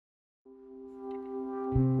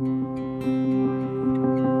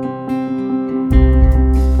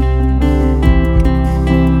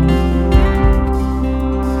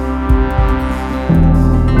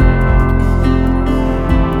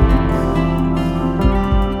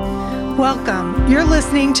You're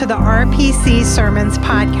listening to the RPC Sermons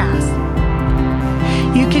podcast.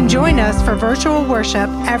 You can join us for virtual worship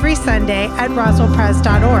every Sunday at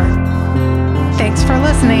roswellpress.org. Thanks for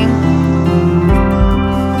listening.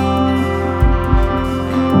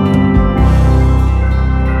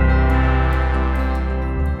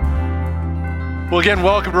 Well, again,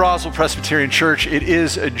 welcome to Roswell Presbyterian Church. It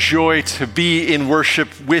is a joy to be in worship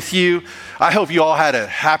with you. I hope you all had a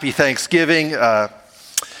happy Thanksgiving.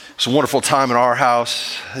 It's a wonderful time in our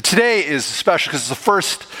house. Today is special because it's the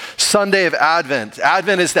first Sunday of Advent.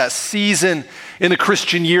 Advent is that season in the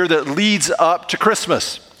Christian year that leads up to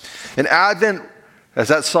Christmas. And Advent, as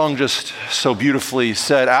that song just so beautifully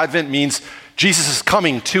said, Advent means Jesus is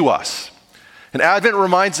coming to us. And Advent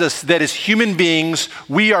reminds us that as human beings,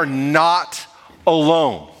 we are not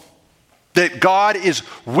alone, that God is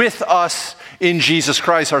with us in Jesus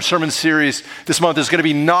Christ. Our sermon series this month is going to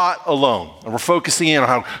be Not Alone. And we're focusing in on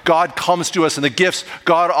how God comes to us and the gifts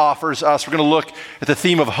God offers us. We're going to look at the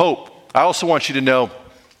theme of hope. I also want you to know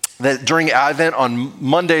that during Advent, on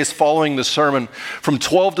Mondays following the sermon, from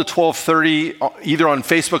 12 to 12:30, either on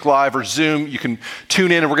Facebook Live or Zoom, you can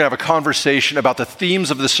tune in and we're going to have a conversation about the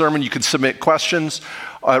themes of the sermon. You can submit questions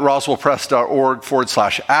at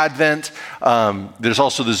roswellpress.org/Advent. There's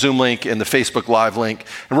also the Zoom link and the Facebook Live link.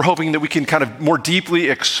 And we're hoping that we can kind of more deeply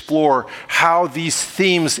explore how these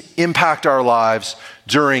themes impact our lives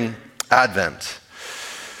during Advent.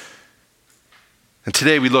 And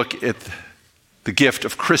today we look at the gift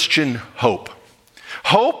of Christian hope.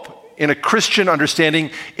 Hope, in a Christian understanding,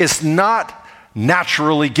 is not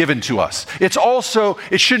naturally given to us. It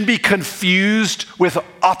shouldn't be confused with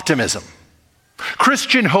optimism.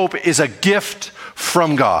 Christian hope is a gift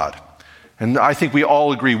from God. And I think we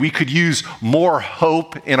all agree we could use more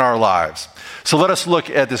hope in our lives. So let us look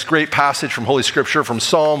at this great passage from Holy Scripture from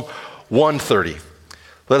Psalm 130.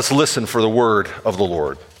 Let us listen for the word of the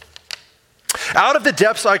Lord. Out of the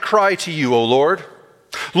depths I cry to you, O Lord.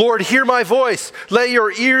 Lord, hear my voice. Let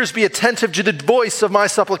your ears be attentive to the voice of my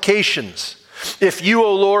supplications. If you,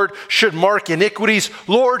 O Lord, should mark iniquities,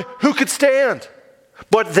 Lord, who could stand?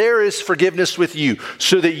 But there is forgiveness with you,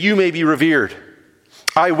 so that you may be revered.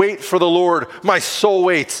 I wait for the Lord, my soul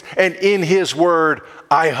waits, and in his word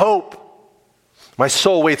I hope. My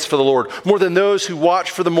soul waits for the Lord, more than those who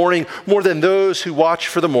watch for the morning, more than those who watch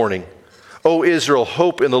for the morning. O Israel,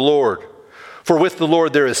 hope in the Lord. For with the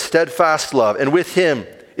Lord there is steadfast love, and with him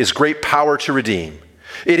is great power to redeem.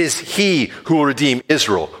 It is he who will redeem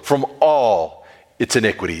Israel from all its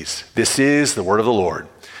iniquities. This is the word of the Lord.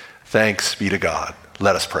 Thanks be to God.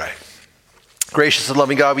 Let us pray. Gracious and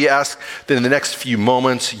loving God, we ask that in the next few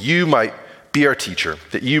moments you might be our teacher,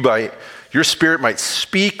 that you by your Spirit might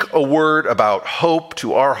speak a word about hope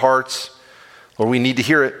to our hearts. Lord, we need to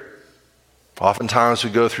hear it. Oftentimes we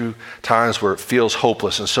go through times where it feels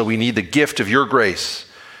hopeless, and so we need the gift of your grace,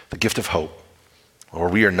 the gift of hope.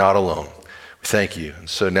 Lord, we are not alone. We thank you. And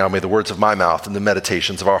so now may the words of my mouth and the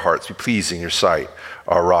meditations of our hearts be pleasing in your sight,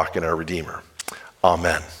 our rock and our redeemer.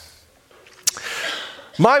 Amen.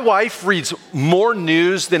 My wife reads more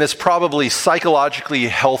news than is probably psychologically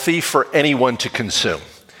healthy for anyone to consume.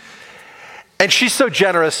 And she's so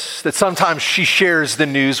generous that sometimes she shares the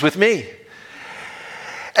news with me.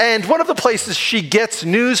 And one of the places she gets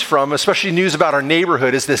news from, especially news about our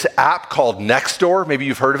neighborhood, is this app called Nextdoor. Maybe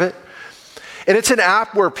you've heard of it. And it's an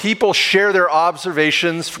app where people share their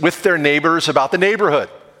observations with their neighbors about the neighborhood.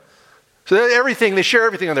 So they share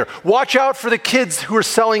everything on there. Watch out for the kids who are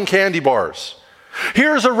selling candy bars.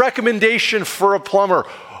 Here's a recommendation for a plumber.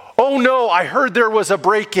 Oh no, I heard there was a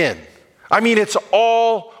break-in. I mean, it's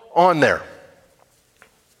all on there.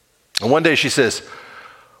 And one day she says,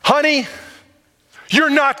 honey, you're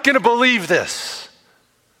not going to believe this.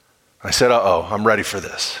 I said, uh-oh, I'm ready for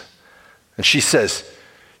this. And she says,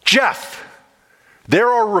 Jeff, there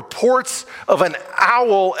are reports of an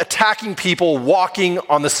owl attacking people walking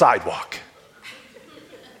on the sidewalk.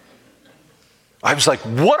 I was like,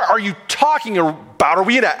 what are you talking about? Are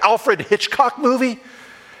we in an Alfred Hitchcock movie?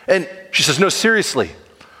 And she says, no, seriously.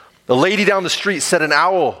 The lady down the street said an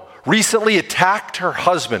owl recently attacked her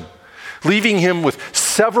husband, leaving him with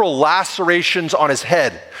several lacerations on his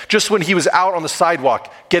head just when he was out on the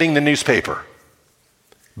sidewalk getting the newspaper.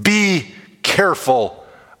 Be careful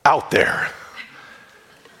out there.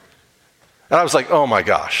 And I was like, oh my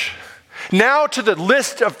gosh. Now to the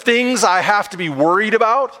list of things I have to be worried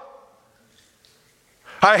about.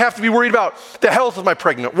 I have to be worried about the health of my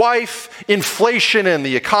pregnant wife, inflation in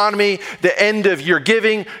the economy, the end of year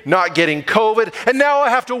giving, not getting COVID, and now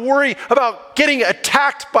I have to worry about getting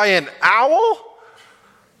attacked by an owl?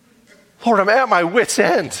 Lord, I'm at my wit's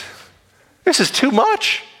end. This is too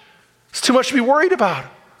much. It's too much to be worried about.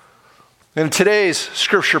 In today's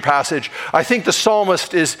scripture passage, I think the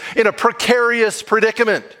psalmist is in a precarious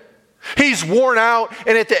predicament. He's worn out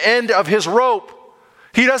and at the end of his rope.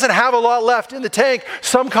 He doesn't have a lot left in the tank.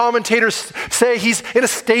 Some commentators say he's in a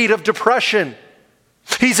state of depression.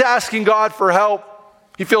 He's asking God for help.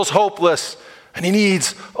 He feels hopeless and he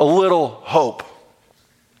needs a little hope.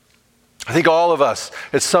 I think all of us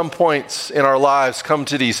at some points in our lives come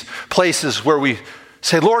to these places where we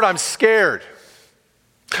say, Lord, I'm scared.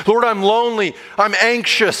 Lord, I'm lonely. I'm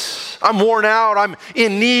anxious. I'm worn out. I'm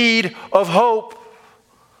in need of hope.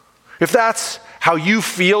 If that's how you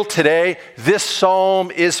feel today, this psalm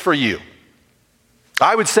is for you.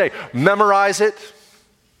 I would say memorize it,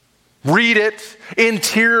 read it,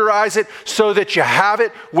 interiorize it so that you have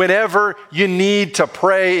it whenever you need to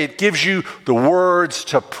pray. It gives you the words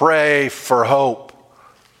to pray for hope.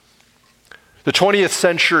 The 20th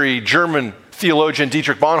century German theologian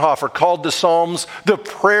Dietrich Bonhoeffer called the Psalms the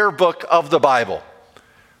prayer book of the Bible.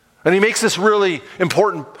 And he makes this really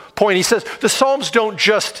important point. He says, the Psalms don't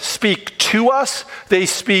just speak to us, they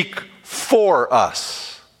speak for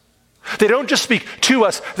us. They don't just speak to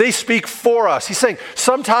us, they speak for us. He's saying,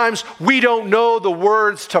 sometimes we don't know the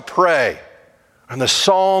words to pray. And the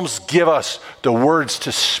Psalms give us the words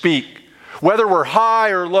to speak. Whether we're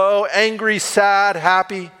high or low, angry, sad,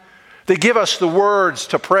 happy, they give us the words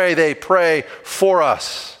to pray. They pray for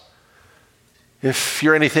us. If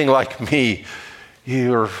you're anything like me,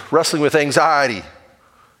 you're wrestling with anxiety. You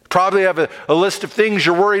probably have a list of things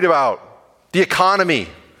you're worried about. The economy,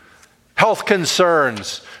 health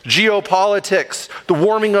concerns, geopolitics, the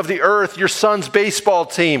warming of the earth, your son's baseball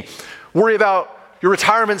team. Worry about your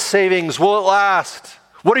retirement savings. Will it last?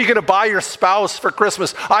 What are you going to buy your spouse for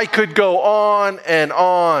Christmas? I could go on and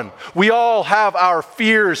on. We all have our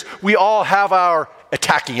fears. We all have our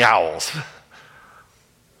attacking owls.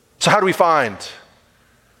 So how do we find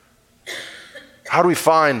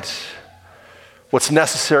what's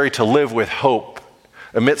necessary to live with hope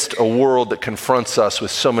amidst a world that confronts us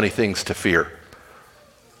with so many things to fear?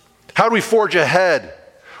 How do we forge ahead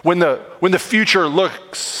when the future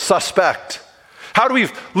looks suspect? How do we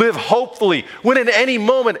live hopefully when at any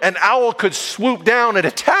moment an owl could swoop down and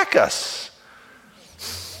attack us?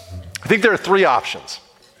 I think there are three options.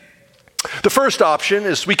 The first option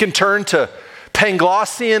is we can turn to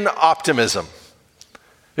Panglossian optimism.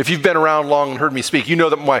 If you've been around long and heard me speak, you know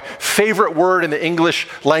that my favorite word in the English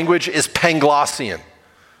language is Panglossian.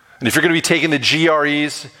 And if you're going to be taking the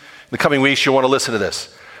GREs in the coming weeks, you'll want to listen to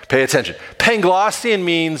this. Pay attention. Panglossian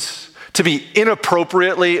means to be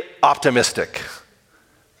inappropriately optimistic.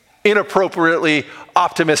 Inappropriately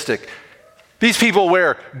optimistic. These people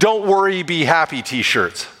wear "Don't worry, be happy"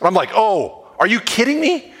 t-shirts. And I'm like, oh, are you kidding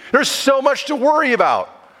me? There's so much to worry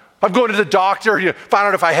about. I'm going to the doctor to find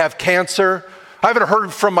out if I have cancer. I haven't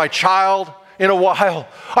heard from my child in a while.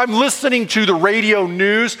 I'm listening to the radio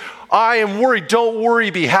news. I am worried. Don't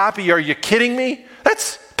worry, be happy. Are you kidding me?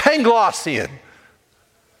 That's Panglossian.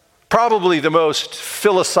 Probably the most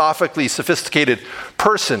philosophically sophisticated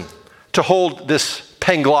person to hold this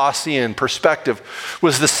Panglossian perspective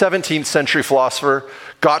was the 17th century philosopher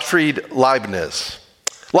Gottfried Leibniz.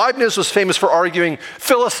 Leibniz was famous for arguing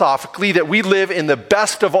philosophically that we live in the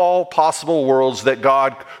best of all possible worlds that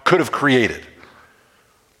God could have created.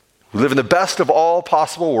 We live in the best of all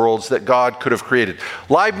possible worlds that God could have created.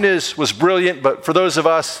 Leibniz was brilliant, but for those of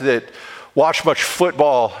us that watch much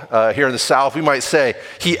football here in the South, we might say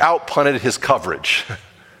he outpunted his coverage.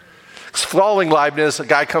 Following Leibniz, a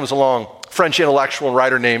guy comes along, French intellectual and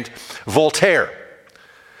writer named Voltaire.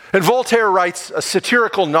 And Voltaire writes a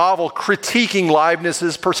satirical novel critiquing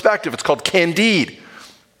Leibniz's perspective. It's called Candide.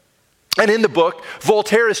 And in the book,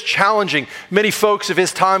 Voltaire is challenging many folks of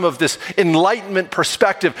his time of this Enlightenment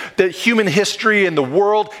perspective that human history and the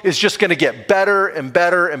world is just going to get better and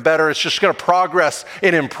better and better. It's just going to progress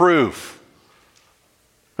and improve.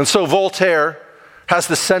 And so Voltaire has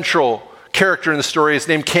the central character in the story is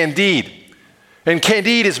named Candide. And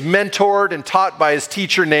Candide is mentored and taught by his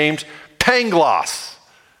teacher named Pangloss.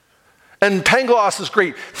 And Pangloss's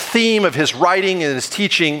great theme of his writing and his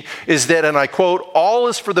teaching is that, and I quote, all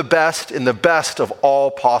is for the best in the best of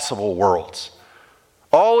all possible worlds.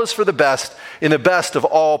 All is for the best in the best of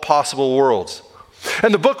all possible worlds.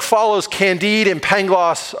 And the book follows Candide and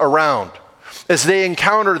Pangloss around as they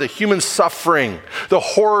encounter the human suffering, the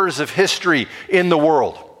horrors of history in the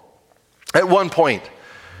world. At one point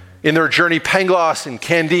in their journey, Pangloss and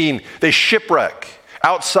Candide, they shipwreck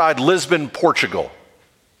outside Lisbon, Portugal.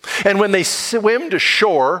 And when they swim to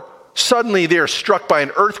shore, suddenly they are struck by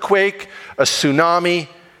an earthquake, a tsunami,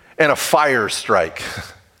 and a fire strike.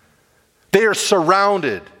 They are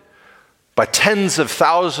surrounded by tens of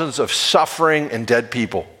thousands of suffering and dead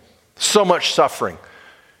people. So much suffering.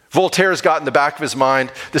 Voltaire's got in the back of his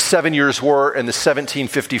mind the 7 Years' War and the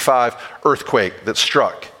 1755 earthquake that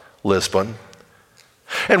struck Lisbon.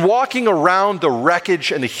 And walking around the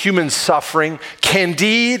wreckage and the human suffering,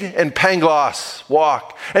 Candide and Pangloss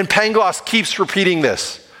walk. And Pangloss keeps repeating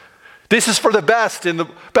this. This is for the best in the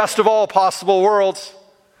best of all possible worlds.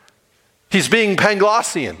 He's being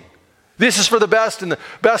Panglossian. This is for the best in the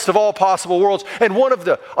best of all possible worlds. And one of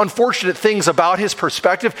the unfortunate things about his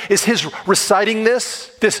perspective is his reciting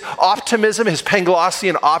this optimism, his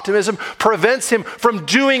Panglossian optimism, prevents him from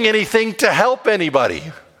doing anything to help anybody.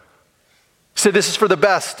 He said, this is for the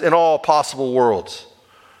best in all possible worlds.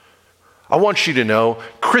 I want you to know,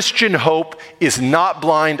 Christian hope is not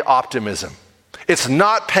blind optimism. It's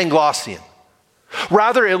not Panglossian.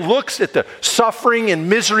 Rather, it looks at the suffering and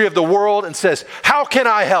misery of the world and says, how can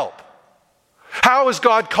I help? How is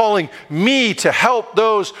God calling me to help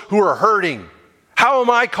those who are hurting? How am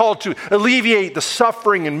I called to alleviate the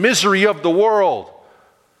suffering and misery of the world?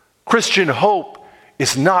 Christian hope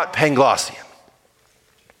is not Panglossian.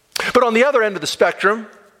 But on the other end of the spectrum,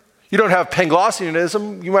 you don't have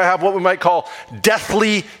Panglossianism, you might have what we might call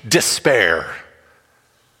deathly despair.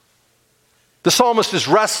 The psalmist is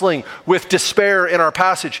wrestling with despair in our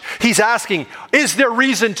passage. He's asking, is there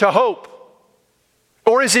reason to hope?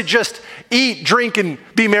 Or is it just eat, drink, and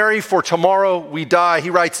be merry, for tomorrow we die? He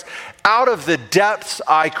writes, out of the depths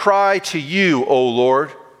I cry to you, O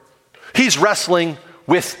Lord. He's wrestling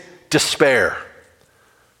with despair.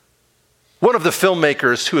 One of the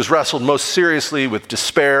filmmakers who has wrestled most seriously with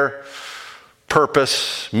despair,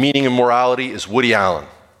 purpose, meaning, and morality is Woody Allen.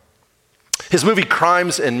 His movie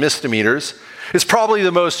Crimes and Misdemeanors is probably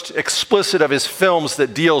the most explicit of his films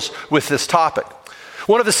that deals with this topic.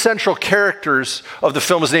 One of the central characters of the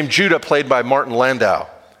film is named Judah, played by Martin Landau.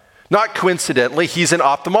 Not coincidentally, he's an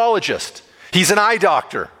ophthalmologist. He's an eye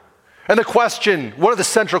doctor. And one of the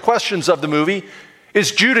central questions of the movie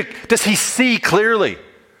is Judah, does he see clearly?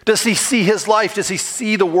 Does he see his life? Does he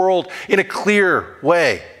see the world in a clear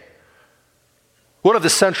way? One of the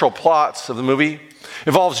central plots of the movie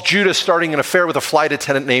involves Judah starting an affair with a flight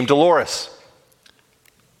attendant named Dolores.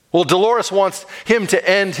 Well, Dolores wants him to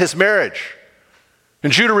end his marriage.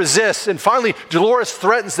 And Judah resists, and finally Dolores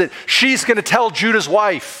threatens that she's going to tell Judah's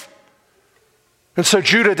wife. And so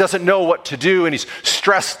Judah doesn't know what to do, and he's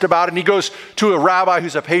stressed about it, and he goes to a rabbi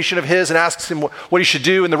who's a patient of his and asks him what he should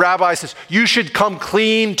do, and the rabbi says, you should come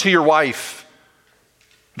clean to your wife.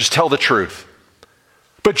 Just tell the truth.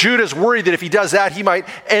 But Judah's worried that if he does that, he might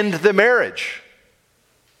end the marriage.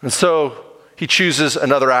 And so he chooses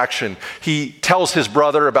another action. He tells his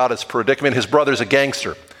brother about his predicament. His brother's a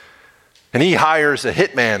gangster. And he hires a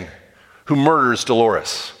hitman who murders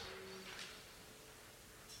Dolores.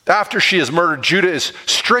 After she is murdered, Judah is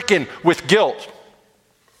stricken with guilt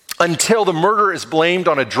until the murder is blamed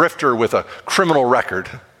on a drifter with a criminal record.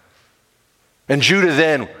 And Judah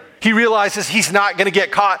then, he realizes he's not going to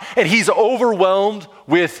get caught, and he's overwhelmed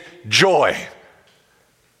with joy.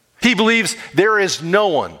 He believes there is no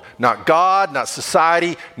one, not God, not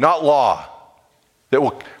society, not law, that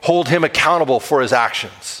will hold him accountable for his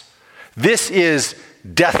actions. This is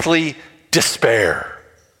deathly despair.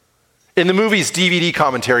 In the movie's DVD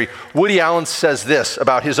commentary, Woody Allen says this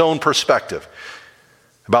about his own perspective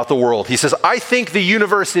about the world. He says, I think the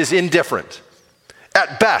universe is indifferent.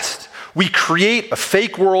 At best, we create a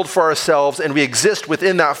fake world for ourselves and we exist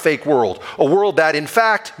within that fake world. A world that, in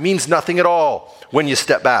fact, means nothing at all when you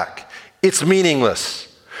step back. It's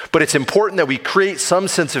meaningless. But it's important that we create some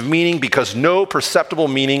sense of meaning because no perceptible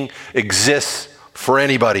meaning exists for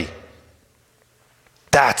anybody.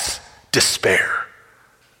 That's despair.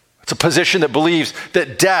 It's a position that believes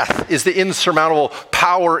that death is the insurmountable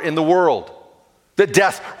power in the world, that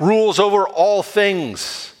death rules over all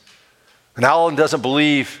things. And Allen doesn't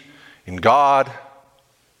believe in God,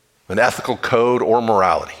 an ethical code, or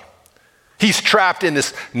morality. He's trapped in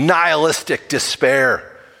this nihilistic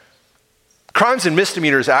despair. Crimes and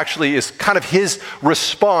Misdemeanors actually is kind of his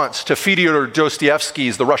response to Fyodor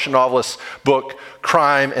Dostoevsky's, the Russian novelist's book,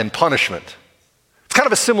 Crime and Punishment. It's kind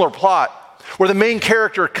of a similar plot where the main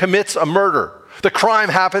character commits a murder. The crime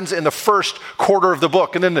happens in the first quarter of the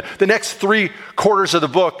book, and then the next 3 quarters of the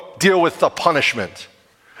book deal with the punishment.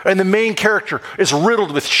 And the main character is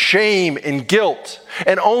riddled with shame and guilt.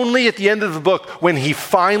 And only at the end of the book, when he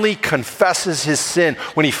finally confesses his sin,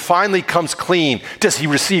 when he finally comes clean, does he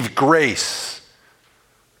receive grace.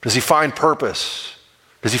 Does he find purpose?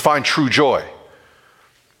 Does he find true joy?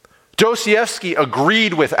 Dostoevsky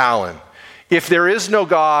agreed with Allen. If there is no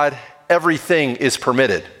God, everything is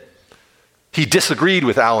permitted. He disagreed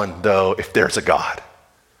with Alan, though, if there's a God.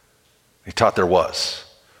 He taught there was.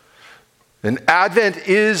 And Advent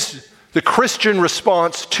is the Christian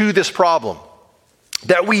response to this problem,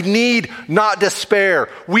 that we need not despair.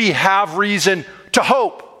 We have reason to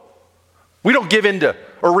hope. We don't give in to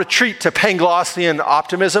or retreat to Panglossian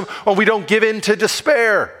optimism, or we don't give in to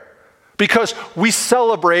despair, because we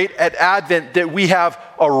celebrate at Advent that we have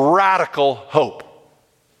a radical hope.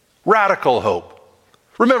 Radical hope.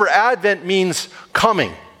 Remember, Advent means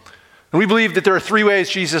coming. And we believe that there are three ways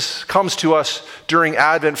Jesus comes to us during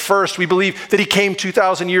Advent. First, we believe that he came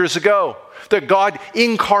 2,000 years ago, that God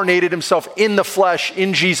incarnated himself in the flesh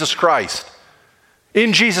in Jesus Christ.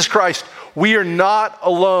 In Jesus Christ, we are not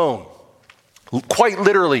alone. Quite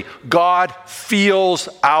literally, God feels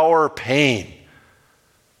our pain.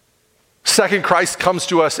 Second, Christ comes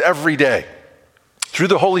to us every day through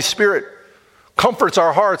the Holy Spirit, comforts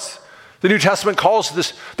our hearts. The New Testament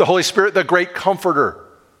calls the Holy Spirit the great comforter.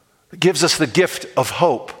 It gives us the gift of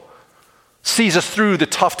hope, sees us through the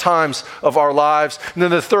tough times of our lives. And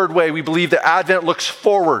then the third way, we believe that Advent looks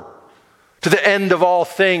forward to the end of all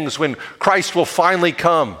things, when Christ will finally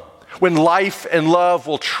come, when life and love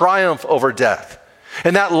will triumph over death.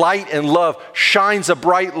 And that light and love shines a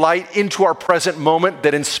bright light into our present moment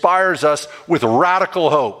that inspires us with radical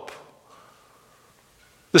hope.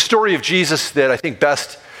 The story of Jesus that I think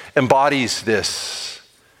best embodies this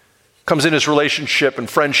comes in his relationship and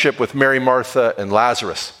friendship with Mary, Martha, and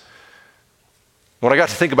Lazarus. When I got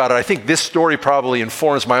to think about it, I think this story probably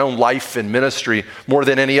informs my own life and ministry more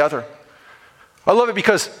than any other. I love it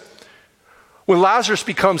because when Lazarus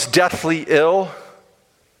becomes deathly ill,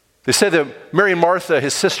 they say that Mary and Martha,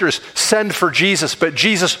 his sisters, send for Jesus, but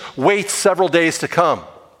Jesus waits several days to come.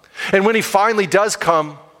 And when he finally does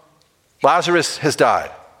come, Lazarus has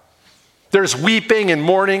died. There's weeping and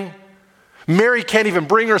mourning. Mary can't even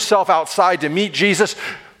bring herself outside to meet Jesus.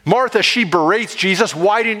 Martha, she berates Jesus.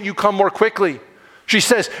 Why didn't you come more quickly? She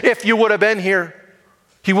says, if you would have been here,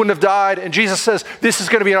 he wouldn't have died. And Jesus says, this is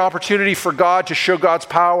going to be an opportunity for God to show God's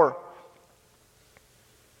power.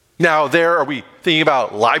 Now there, are we thinking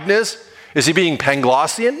about Leibniz? Is he being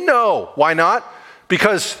Panglossian? No. Why not?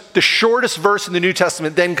 Because the shortest verse in the New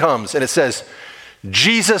Testament then comes, and it says,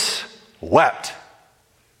 Jesus wept.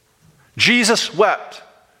 Jesus wept.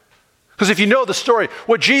 Because if you know the story,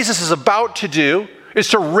 what Jesus is about to do is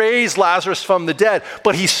to raise Lazarus from the dead,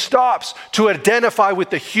 but he stops to identify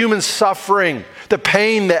with the human suffering, the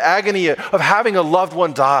pain, the agony of having a loved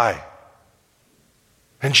one die.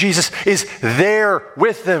 And Jesus is there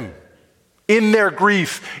with them in their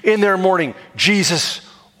grief, in their mourning. Jesus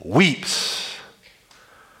weeps.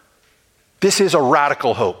 This is a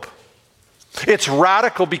radical hope. It's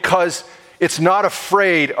radical because it's not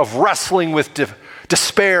afraid of wrestling with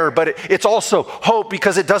despair, but it's also hope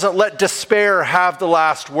because it doesn't let despair have the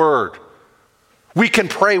last word. We can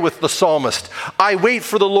pray with the psalmist, I wait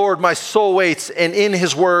for the Lord, my soul waits, and in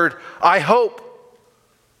his word I hope.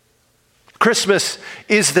 Christmas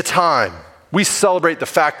is the time we celebrate the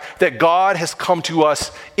fact that God has come to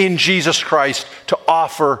us in Jesus Christ to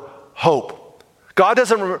offer hope. God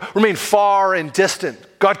doesn't remain far and distant.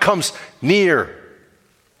 God comes near.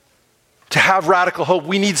 To have radical hope,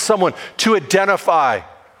 we need someone to identify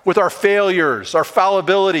with our failures, our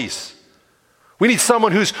fallibilities. We need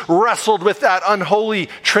someone who's wrestled with that unholy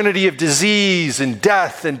trinity of disease and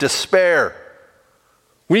death and despair.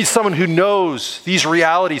 We need someone who knows these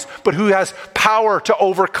realities, but who has power to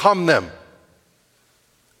overcome them.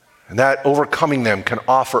 And that overcoming them can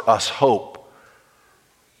offer us hope.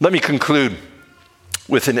 Let me conclude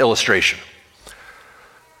with an illustration.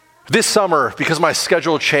 This summer, because my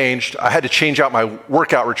schedule changed, I had to change out my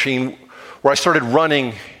workout routine where I started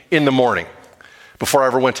running in the morning. Before I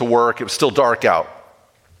ever went to work, it was still dark out.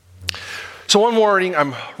 So one morning,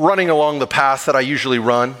 I'm running along the path that I usually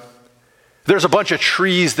run. There's a bunch of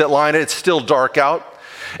trees that line it. It's still dark out.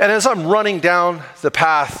 And as I'm running down the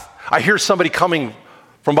path, I hear somebody coming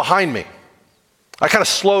from behind me. I kind of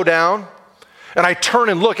slow down. And I turn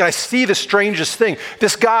and look, and I see the strangest thing.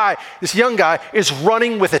 This young guy, is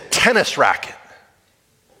running with a tennis racket.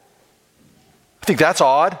 I think that's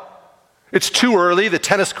odd. It's too early. The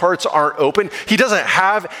tennis courts aren't open. He doesn't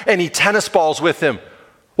have any tennis balls with him.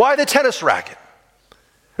 Why the tennis racket?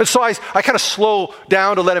 And so I kind of slow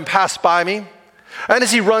down to let him pass by me. And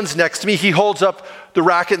as he runs next to me, he holds up the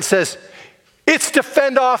racket and says, it's to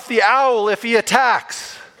fend off the owl if he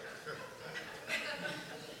attacks.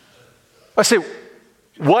 I say,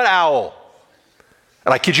 what owl?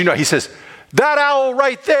 And I kid you not, he says, that owl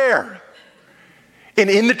right there. And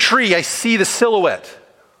in the tree, I see the silhouette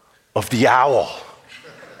of the owl.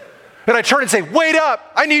 And I turn and say, wait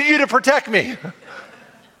up, I need you to protect me.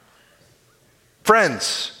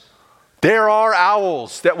 Friends, there are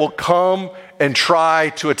owls that will come and try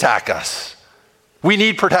to attack us. We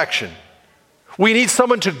need protection. We need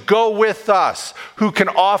someone to go with us who can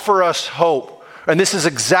offer us hope. And this is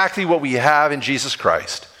exactly what we have in Jesus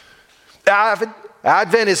Christ.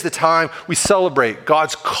 Advent is the time we celebrate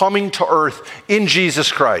God's coming to earth in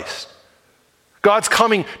Jesus Christ. God's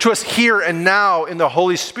coming to us here and now in the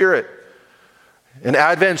Holy Spirit. And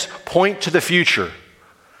Advents point to the future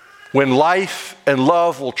when life and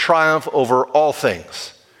love will triumph over all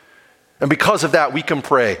things. And because of that, we can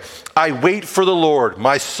pray, I wait for the Lord,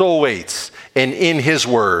 my soul waits, and in his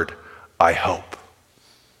word, I hope.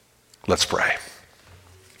 Let's pray.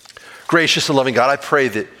 Gracious and loving God, I pray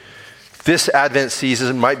that this Advent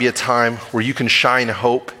season might be a time where you can shine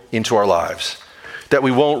hope into our lives, that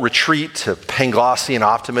we won't retreat to Panglossian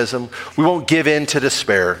optimism, we won't give in to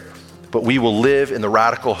despair, but we will live in the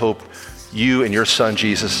radical hope you and your Son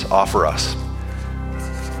Jesus offer us.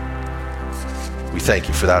 We thank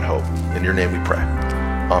you for that hope. In your name we pray.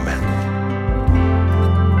 Amen.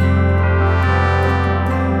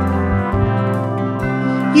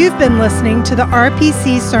 You've been listening to the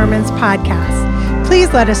RPC Sermons podcast.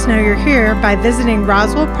 Please let us know you're here by visiting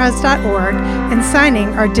roswellpres.org and signing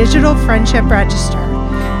our digital friendship register.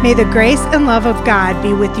 May the grace and love of God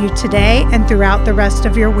be with you today and throughout the rest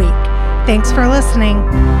of your week. Thanks for listening.